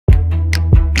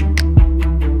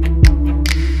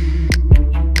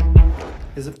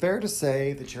it fair to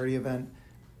say the charity event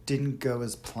didn't go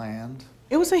as planned?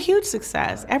 It was a huge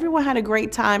success. Everyone had a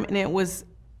great time, and it was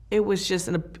just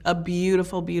a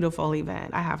beautiful, beautiful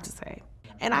event, I have to say.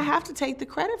 And I have to take the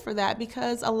credit for that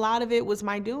because a lot of it was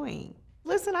my doing.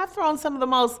 Listen, I've thrown some of the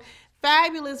most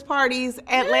fabulous parties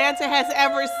Atlanta has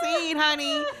ever seen,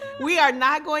 honey. We are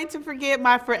not going to forget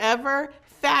my forever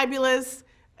fabulous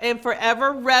and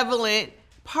forever relevant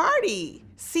party,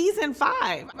 season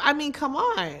 5. I mean, come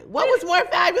on. What was more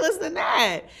fabulous than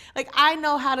that? Like, I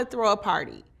know how to throw a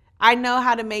party. I know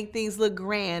how to make things look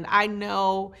grand. I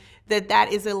know that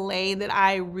that is a lane that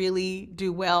I really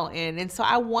do well in. And so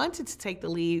I wanted to take the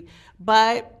lead,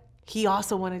 but he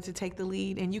also wanted to take the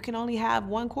lead, and you can only have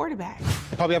one quarterback.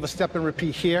 Probably have a step and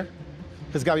repeat here.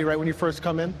 It's gotta be right when you first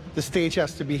come in. The stage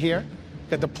has to be here.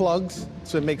 Got the plugs,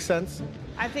 so it makes sense.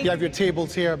 I think you have your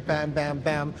tables here, bam, bam,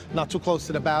 bam. Not too close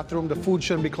to the bathroom. The food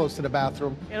shouldn't be close to the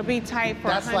bathroom. It'll be tight for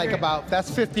That's 100. like that's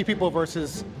 50 people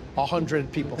versus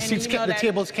 100 people. The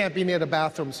tables can't be near the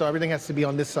bathroom, so everything has to be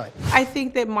on this side. I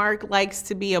think that Marc likes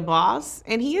to be a boss,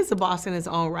 and he is a boss in his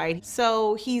own right.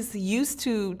 So he's used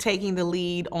to taking the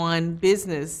lead on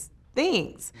business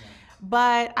things.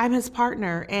 But I'm his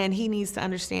partner, and he needs to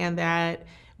understand that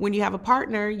when you have a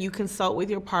partner, you consult with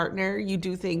your partner, you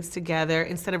do things together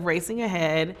instead of racing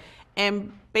ahead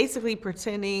and basically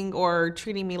pretending or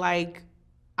treating me like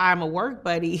I'm a work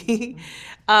buddy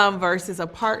versus a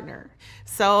partner.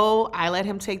 So I let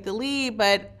him take the lead,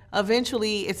 but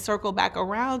eventually it circled back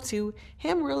around to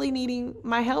him really needing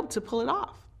my help to pull it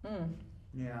off.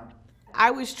 Yeah. I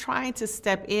was trying to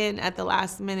step in at the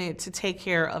last minute to take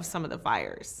care of some of the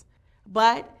fires.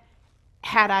 But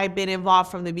had I been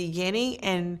involved from the beginning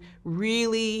and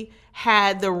really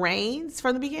had the reins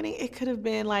from the beginning, it could have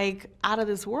been like out of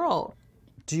this world.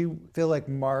 Do you feel like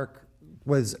Marc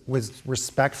was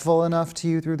respectful enough to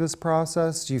you through this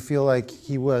process? Do you feel like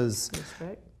he was...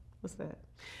 Respect? What's that?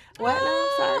 What? No,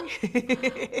 sorry.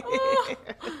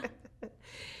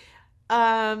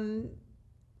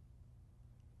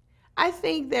 I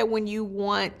think that when you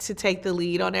want to take the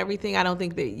lead on everything, I don't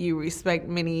think that you respect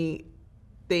many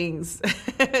things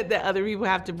that other people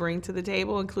have to bring to the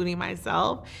table, including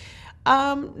myself.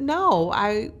 No,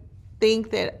 I think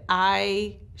that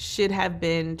I should have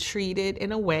been treated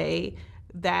in a way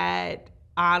that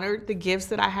honored the gifts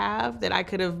that I have, that I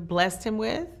could have blessed him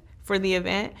with for the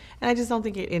event. And I just don't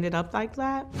think it ended up like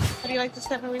that. How do you like to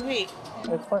step and repeat?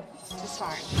 That's fine. Just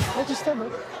fine. I just step in. I'm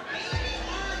a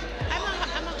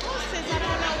hostess. I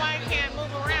don't know why I can't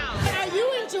move around. Are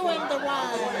you enjoying the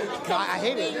ride? No, I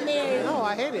hate it. No,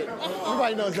 I hate it.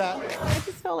 Everybody knows that. I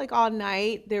just felt like all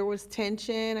night there was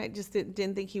tension. I just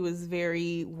didn't think he was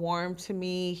very warm to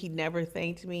me. He never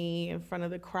thanked me in front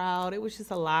of the crowd. It was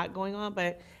just a lot going on,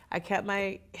 but I kept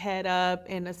my head up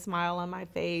and a smile on my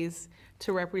face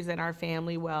to represent our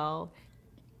family well.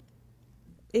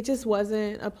 It just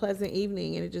wasn't a pleasant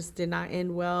evening, and it just did not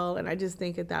end well. And I just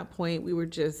think at that point we were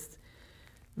just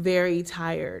very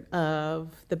tired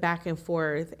of the back and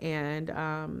forth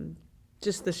and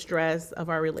just the stress of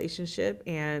our relationship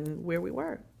and where we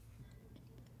were.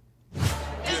 Is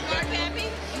Marc happy?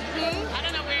 I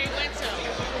don't know where he went to.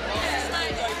 It's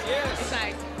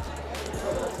nice.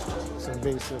 It's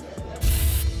invasive.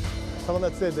 Tell them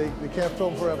that's it. They can't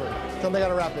film forever. Tell them they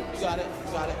gotta wrap it. Got it.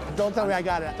 Don't tell me I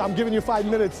got it. I'm giving you 5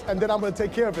 minutes, and then I'm gonna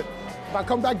take care of it. If I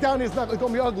come back down here, it's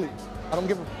gonna be ugly. I don't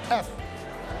give a F.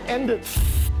 End it.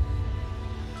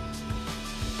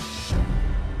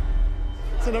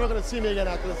 So they're never gonna see me again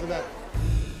after this event.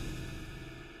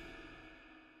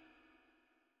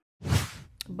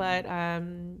 But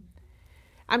I'm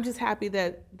just happy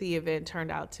that the event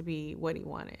turned out to be what he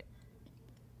wanted.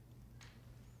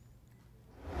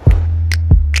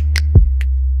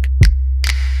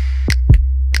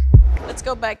 Let's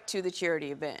go back to the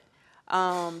charity event.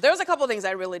 There was a couple of things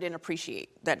I really didn't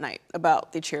appreciate that night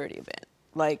about the charity event.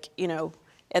 Like, you know,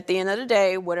 at the end of the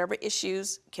day, whatever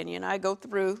issues Kenya and I go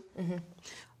through,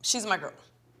 she's my girl.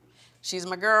 She's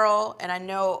my girl, and I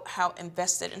know how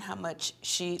invested and how much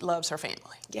she loves her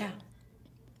family. Yeah.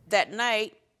 That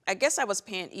night, I guess I was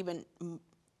paying even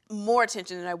more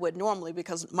attention than I would normally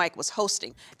because Mike was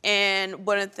hosting. And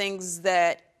one of the things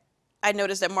that I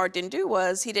noticed that Marc didn't do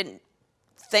was he didn't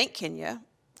thank Kenya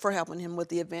for helping him with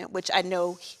the event, which I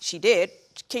know she did.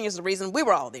 Kenya's the reason we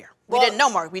were all there. We didn't know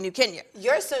Marc, we knew Kenya.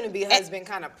 Your soon-to-be husband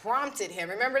kind of prompted him,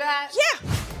 remember that?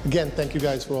 Yeah. Again, thank you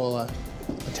guys for all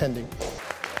attending.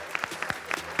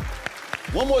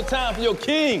 One more time for your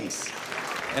kings.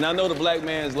 And I know the Black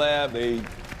Man's Lab, they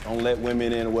don't let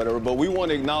women in or whatever, but we want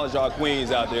to acknowledge our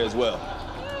queens out there as well.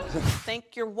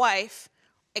 Thank your wife,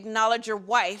 acknowledge your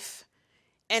wife,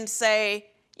 and say,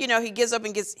 you know, he gives up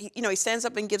and gets, you know, he stands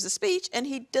up and gives a speech, and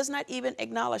he does not even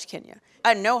acknowledge Kenya.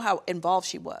 I know how involved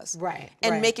she was. Right.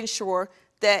 And making sure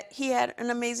that he had an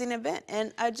amazing event,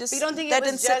 and I just, But you don't think that it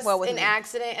was didn't sit just well with an me.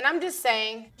 accident? And I'm just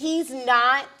saying, he's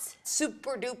not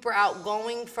super duper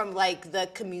outgoing from like the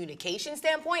communication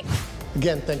standpoint.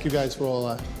 Again, thank you guys for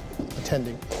all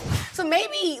attending. So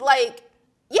maybe like,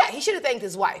 yeah, he should have thanked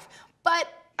his wife. But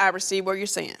I receive what you're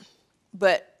saying,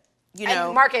 but you know,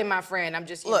 and Marc ain't my friend. I'm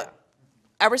just, you look, know.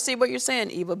 I receive what you're saying,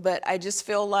 Eva, but I just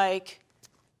feel like,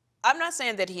 I'm not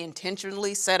saying that he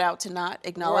intentionally set out to not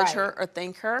acknowledge her or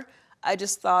thank her. I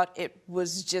just thought it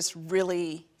was just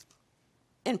really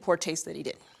in poor taste that he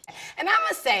didn't. And I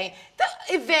must say,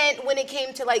 the event, when it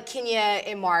came to like Kenya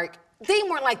and Marc, they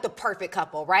weren't like the perfect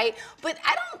couple, right? But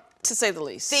I don't, to say the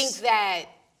least, think that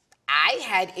I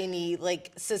had any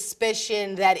like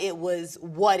suspicion that it was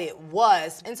what it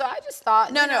was. And so I just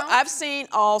thought, No, you know, I've seen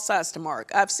all sides to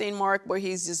Marc. I've seen Marc where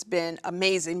he's just been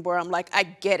amazing, where I'm like, I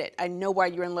get it. I know why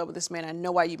you're in love with this man. I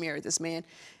know why you married this man.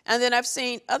 And then I've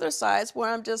seen other sides where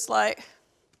I'm just like,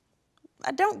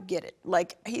 I don't get it.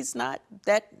 Like, he's not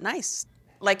that nice.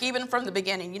 Like, even from the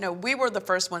beginning, you know, we were the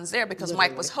first ones there because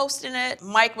Mike was hosting it.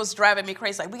 Mike was driving me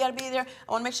crazy. Like, we gotta be there.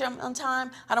 I wanna make sure I'm on time.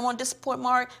 I don't wanna disappoint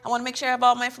Marc. I wanna make sure I have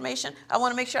all my information. I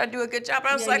wanna make sure I do a good job.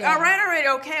 I was like, all right,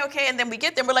 okay. And then we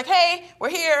get there, we're like, hey, we're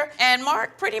here. And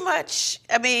Marc pretty much,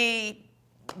 I mean,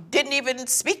 didn't even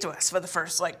speak to us for the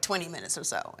first like 20 minutes or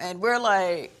so. And we're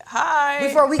like, hi.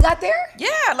 before we got there?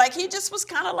 Yeah, like he just was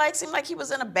kind of like, seemed like he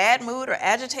was in a bad mood or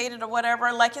agitated or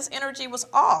whatever. Like his energy was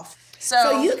off.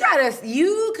 So you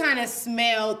kind of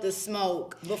smelled the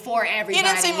smoke before everybody He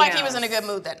didn't seem like he else. was in a good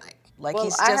mood that night. Like Well,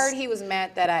 he's I just, heard he was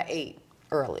mad that I ate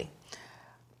early.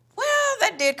 well,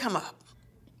 that did come up.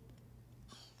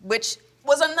 Which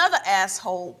was another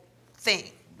asshole thing.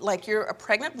 Like, you're a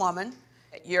pregnant woman.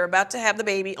 You're about to have the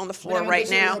baby on the floor gonna right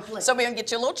get you a now. little plate. So we're gonna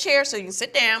get you a little chair so you can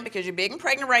sit down because you're big and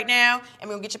pregnant right now, and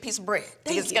we're gonna get you a piece of bread.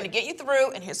 Because it's gonna get you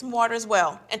through, and here's some water as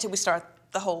well until we start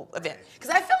the whole event. Because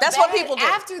I felt That's bad what people do.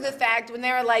 after the fact when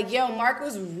they were like, yo, Marc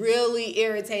was really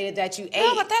irritated that you ate.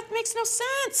 No, but that makes no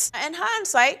sense. In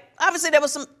hindsight, obviously there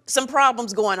was some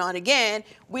problems going on. Again,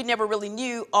 we never really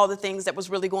knew all the things that was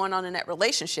really going on in that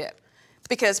relationship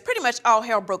because pretty much all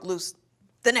hell broke loose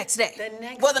the next day.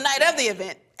 The night of the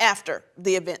event. After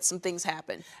the event, some things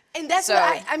happened. And that's so,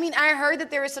 what I mean, I heard that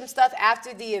there was some stuff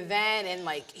after the event and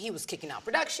like he was kicking out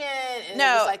production and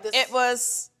no, it was like this.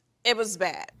 It was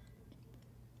bad.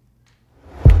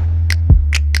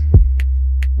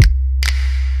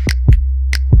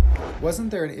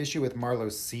 Wasn't there an issue with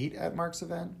Marlo's seat at Marc's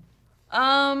event?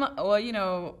 Well, you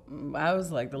know, I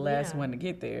was like the last one to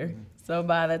get there. So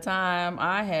by the time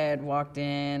I had walked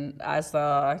in, I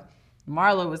saw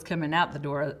Marlo was coming out the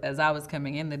door as I was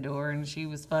coming in the door, and she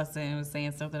was fussing and was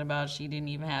saying something about she didn't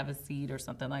even have a seat or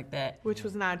something like that. Which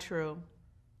was not true.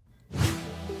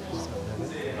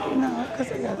 No,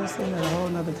 because I got to sit at a whole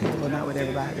nother table, not with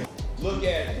everybody. Look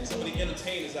at some of the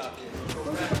entertainers out there.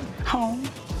 Home.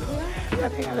 Yeah,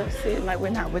 they got to sit like we're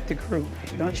not with the group.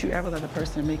 Don't you ever let a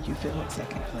person make you feel like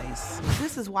second place.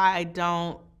 This is why I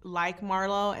don't like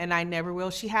Marlo, and I never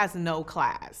will. She has no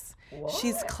class. What?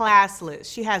 She's classless.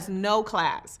 She has no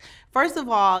class. First of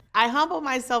all, I humbled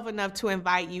myself enough to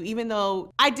invite you, even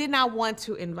though I did not want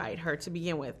to invite her to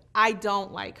begin with. I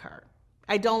don't like her.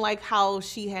 I don't like how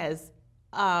she has,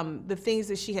 the things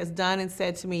that she has done and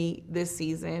said to me this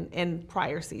season and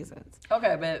prior seasons.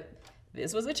 Okay, but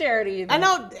this was a charity event. I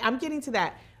know, I'm getting to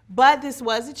that. But this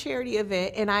was a charity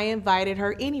event, and I invited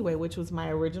her anyway, which was my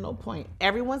original point.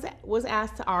 Everyone was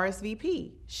asked to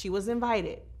RSVP. She was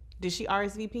invited. Did she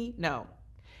RSVP? No.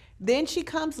 Then she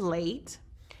comes late,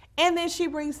 and then she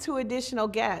brings 2 additional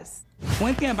guests.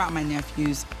 One thing about my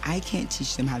nephews, I can't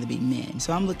teach them how to be men.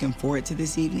 So I'm looking forward to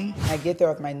this evening. I get there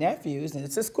with my nephews, and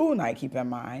it's a school night, keep in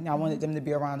mind. I wanted them to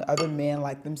be around other men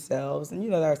like themselves, and you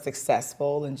know, that are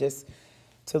successful, and just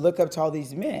to look up to all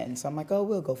these men. So I'm like, oh,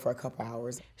 we'll go for a couple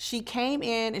hours. She came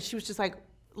in, and she was just like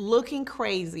looking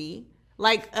crazy,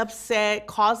 like upset,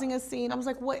 causing a scene. I was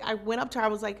like, what? I went up to her, I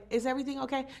was like, is everything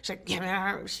okay? She's like,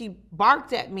 yeah. She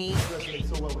barked at me.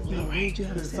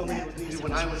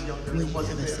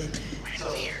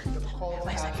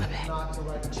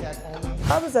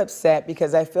 I was upset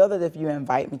because I feel that if you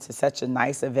invite me to such a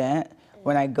nice event,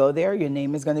 when I go there, your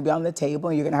name is gonna be on the table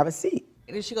and you're gonna have a seat.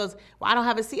 And she goes, well, I don't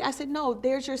have a seat. I said, no,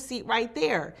 there's your seat right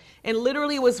there. And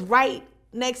literally it was right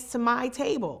next to my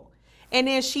table. And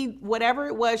then she, whatever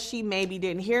it was, she maybe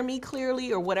didn't hear me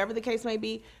clearly or whatever the case may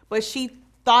be, but she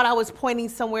thought I was pointing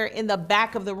somewhere in the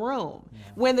back of the room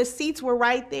when the seats were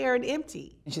right there and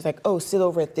empty. And she's like, oh, sit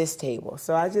over at this table.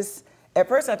 So I just, at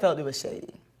first I felt it was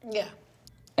shady. Yeah.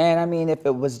 And I mean, if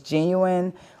it was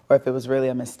genuine or if it was really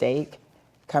a mistake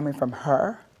coming from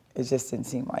her, it just didn't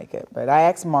seem like it. But I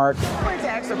asked Marc. I wanted to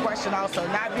ask a question also,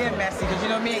 not being messy, because you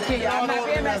know me and Kenya, I'm not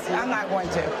being messy. I'm not going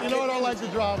to. You know I don't like the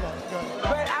drama.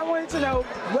 But I wanted to know,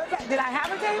 did I have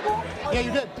a table? Yeah,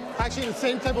 you did. Actually, the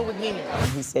same table with Nene.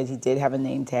 He said he did have a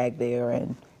name tag there,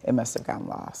 and it must have gotten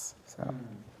lost. So.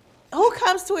 Who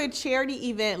comes to a charity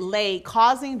event late,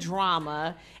 causing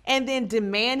drama, and then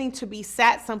demanding to be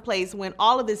sat someplace when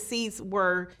all of the seats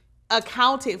were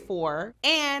accounted for,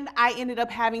 and I ended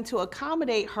up having to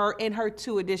accommodate her and her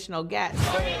 2 additional guests.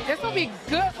 This will be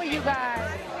good for you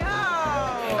guys.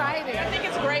 Exciting. I think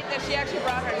it's great that she actually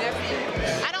brought her nephew.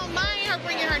 I don't mind her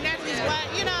bringing her nephews,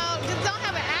 but you know, just don't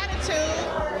have an attitude.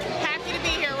 Happy to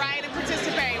be here, right, and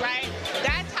participate, right?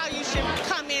 That's how you should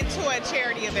come into a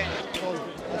charity event.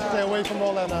 Stay away from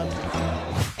all that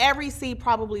nonsense. Every seat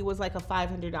probably was like a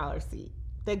 $500 seat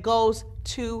that goes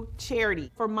to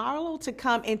charity. For Marlo to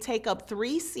come and take up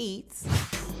 3 seats,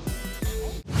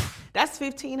 that's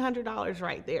 $1,500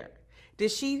 right there. Did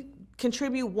she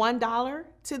contribute $1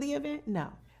 to the event?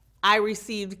 No. I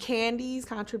received Kandi's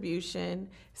contribution,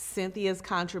 Cynthia's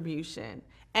contribution.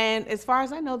 And as far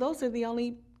as I know, those are the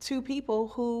only 2 people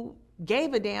who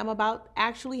gave a damn about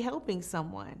actually helping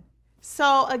someone.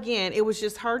 So again, it was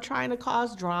just her trying to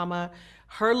cause drama,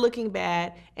 her looking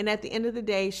bad, and at the end of the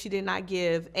day, she did not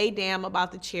give a damn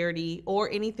about the charity or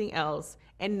anything else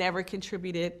and never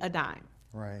contributed a dime.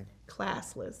 Right.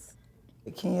 Classless.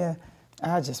 Kenya,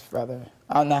 I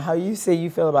don't know how you say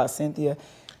you feel about Cynthia.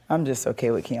 I'm just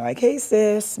okay with Kenya. Like, hey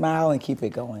sis, smile and keep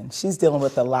it going. She's dealing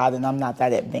with a lot and I'm not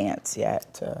that advanced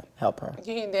yet to help her.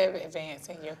 You ain't that advanced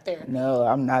in your therapy. No,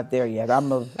 I'm not there yet.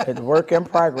 I'm a work in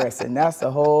progress, and that's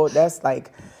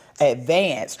like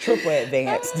advanced, triple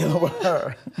advanced dealing with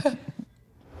her.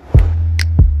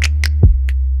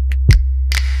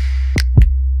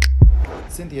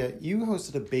 Cynthia, you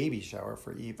hosted a baby shower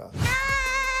for Eva.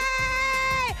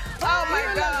 Hey! Oh my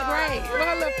God. Great. What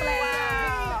a little flat.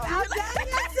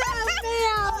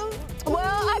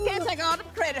 Well, I can't take all the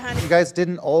credit, honey. You guys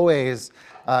didn't always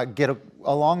get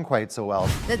along quite so well.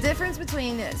 The difference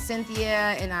between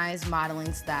Cynthia and I's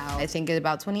modeling style, I think, is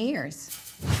about 20 years.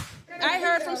 I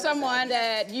heard from someone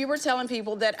that you were telling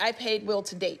people that I paid Will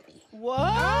to date me. What? Oh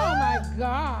my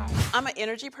God. I'm an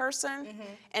energy person,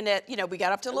 and that, you know, we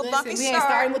got up to a little bumpy we start. ain't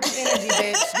starting with the energy,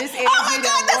 bitch. This energy oh my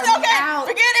God, that's okay. Out.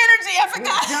 Forget energy, I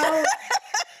forgot.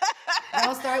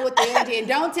 Don't start with the energy, and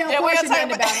don't tell Porsha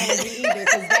nothing about energy either,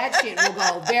 because that shit will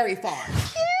go very far.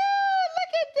 Yeah,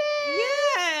 look at that.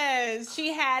 Yes,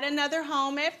 she had another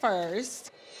home at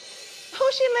first.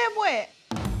 Who she live with?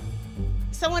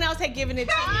 Someone else had given it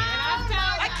to me, and I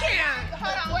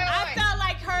felt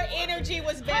like her energy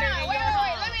was better than your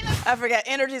home. I forgot.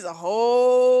 Energy's a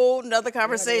whole nother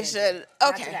conversation.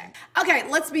 Okay. Okay,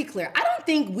 let's be clear. I don't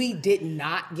think we did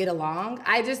not get along.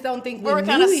 I just don't think we were knew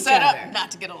kind of each set other. up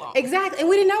not to get along. Exactly, and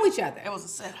we didn't know each other. It was a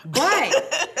setup. But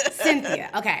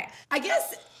Cynthia, okay, I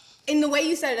guess in the way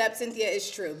you set it up, Cynthia, is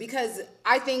true, because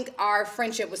I think our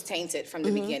friendship was tainted from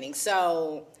the beginning.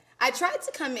 So I tried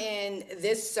to come in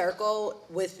this circle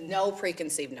with no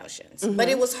preconceived notions. But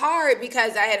it was hard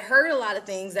because I had heard a lot of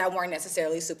things that weren't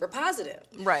necessarily super positive.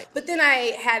 Right. But then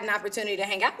I had an opportunity to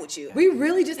hang out with you. We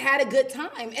really just had a good time.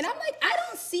 And I'm like, I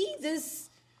don't see this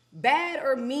bad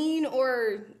or mean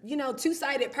or, you know,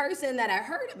 two-sided person that I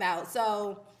heard about.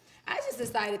 So I just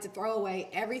decided to throw away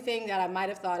everything that I might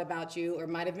have thought about you or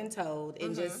might have been told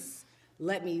and just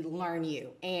let me learn you.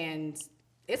 And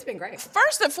it's been great.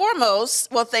 First and foremost,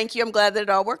 well, thank you. I'm glad that it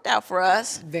all worked out for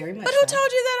us. Very much. But who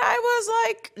told you that I was,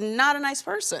 like, not a nice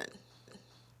person?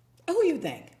 Who you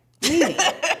think? Nene.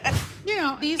 You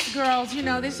know, these girls, you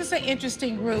know, this is an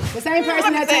interesting group. The same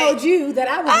person that told you that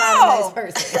I was not a nice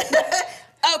person.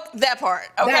 Oh, that part,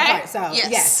 okay? That part, so,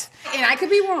 yes. And I could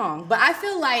be wrong, but I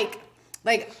feel like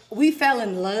we fell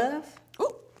in love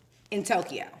in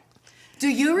Tokyo. Do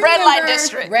you remember Red Light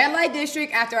District? Red Light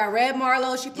District, after I read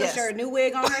Marlo, she pushed her new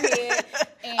wig on her head.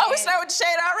 And we started with the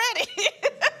shade already.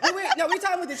 we're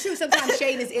talking with the truth. Sometimes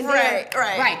shade is in there.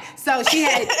 Right. So she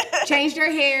had changed her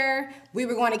hair. We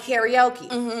were going to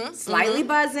karaoke. Slightly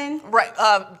buzzing. Right.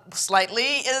 Slightly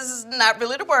is not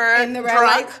really the word. In the red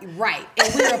light. Right.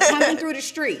 And we were pumping through the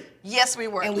street. Yes, we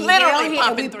were. And we literally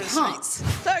held pumping and we through the streets.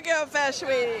 Tokyo Fashion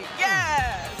Week.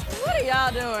 Yes. What are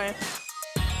y'all doing?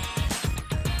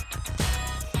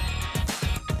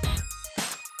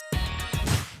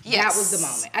 That was the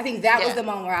moment. I think that was the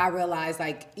moment where I realized,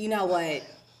 like, you know what?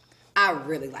 I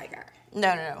really like her.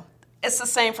 No. It's the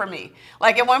same for me.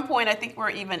 Like, at one point, I think we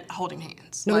were even holding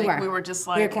hands. No, like, we were just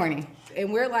like... We're corny.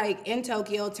 and we're like in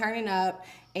Tokyo turning up,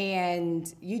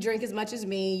 and you drink as much as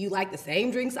me, you like the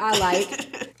same drinks I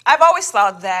like. I've always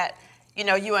thought that, you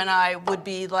know, you and I would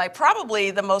be like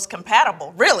probably the most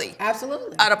compatible, really.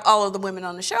 Absolutely. Out of all of the women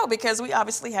on the show, because we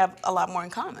obviously have a lot more in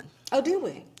common. Oh, do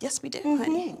we? Yes, we do,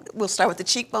 honey. We'll start with the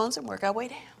cheekbones and work our way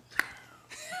down.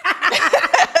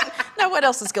 Now, what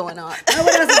else is going on? Now,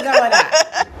 what else is going on?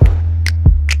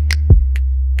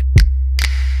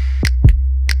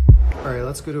 All right,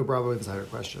 let's go to a Bravo Insider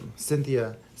question.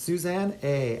 Cynthia, Suzanne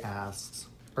A. asks,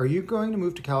 are you going to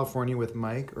move to California with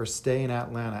Mike or stay in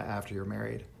Atlanta after you're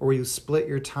married? Or will you split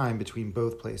your time between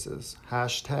both places?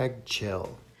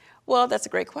 #chill. Well, that's a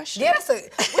great question. Yeah,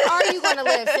 where are you going to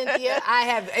live, Cynthia? I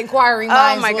have inquiring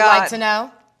minds would like to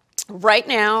know. Right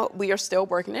now, we are still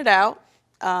working it out,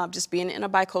 just being in a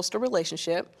bi-coastal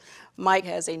relationship. Mike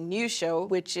has a new show,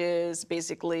 which is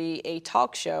basically a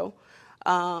talk show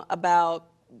about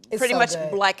pretty much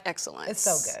Black excellence. It's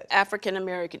so good.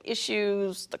 African-American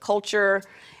issues, the culture,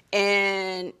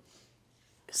 and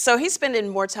so he's spending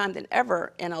more time than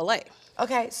ever in LA.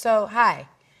 Okay, so hi.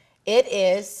 It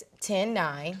is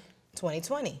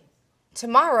 10/9/2020.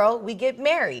 Tomorrow we get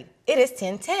married. It is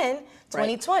 10/10/2020.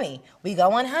 Right. We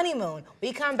go on honeymoon.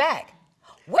 We come back.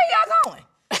 Where y'all going?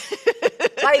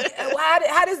 Like,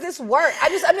 how does this work?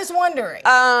 I'm just wondering.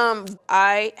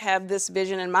 I have this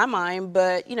vision in my mind,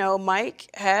 but you know, Mike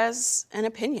has an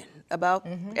opinion about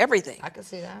everything. I can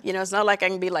see that. You know, it's not like I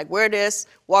can be like, wear this,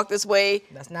 walk this way,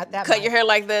 that's not that cut Mike. your hair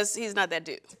like this. He's not that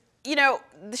dude. You know,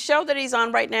 the show that he's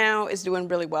on right now is doing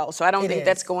really well, so I don't think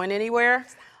that's going anywhere.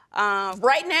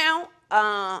 Right now,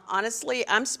 honestly,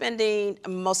 I'm spending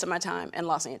most of my time in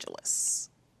Los Angeles.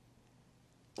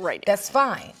 Right now. That's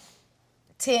fine.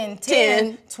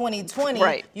 10/10/2020.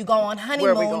 Right. You go on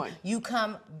honeymoon. Where are we going? You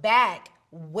come back.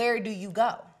 Where do you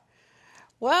go?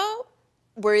 Well,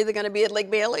 we're either going to be at Lake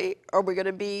Bailey or we're going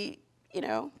to be, you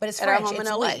know, but it's at French. our home in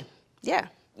LA. Yeah.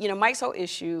 You know, Mike's whole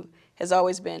issue has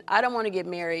always been, I don't want to get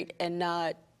married and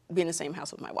not be in the same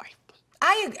house with my wife.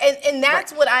 And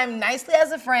that's what I'm nicely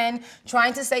as a friend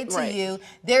trying to say to you.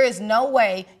 There is no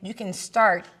way you can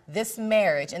start this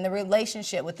marriage and the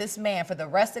relationship with this man for the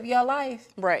rest of your life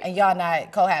and y'all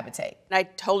not cohabitate. I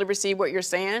totally receive what you're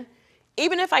saying.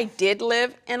 Even if I did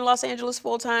live in Los Angeles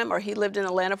full time or he lived in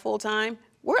Atlanta full time,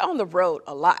 we're on the road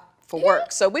a lot for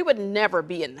work. So we would never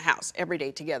be in the house every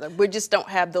day together. We just don't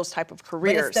have those type of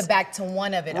careers. But it's the back to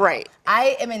one of it all. Right.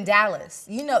 I am in Dallas.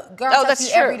 You know, girl, I talk to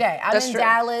you every day. I'm in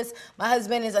Dallas. My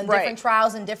husband is on different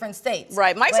trials in different states.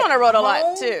 Right. Mike's on the road a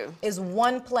lot too. Is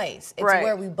one place. It's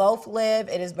where we both live.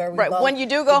 It is where we both When you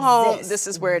do go home, this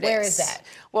is where it is. Where is that?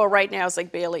 Well, right now it's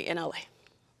like Bailey in LA.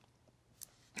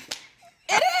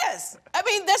 It is. I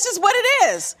mean, that's just what it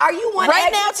is. Are you one right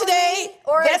now today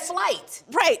or a flight?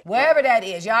 Right. Wherever that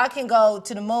is, y'all can go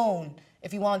to the moon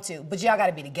if you want to, but y'all got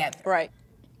to be together. Right.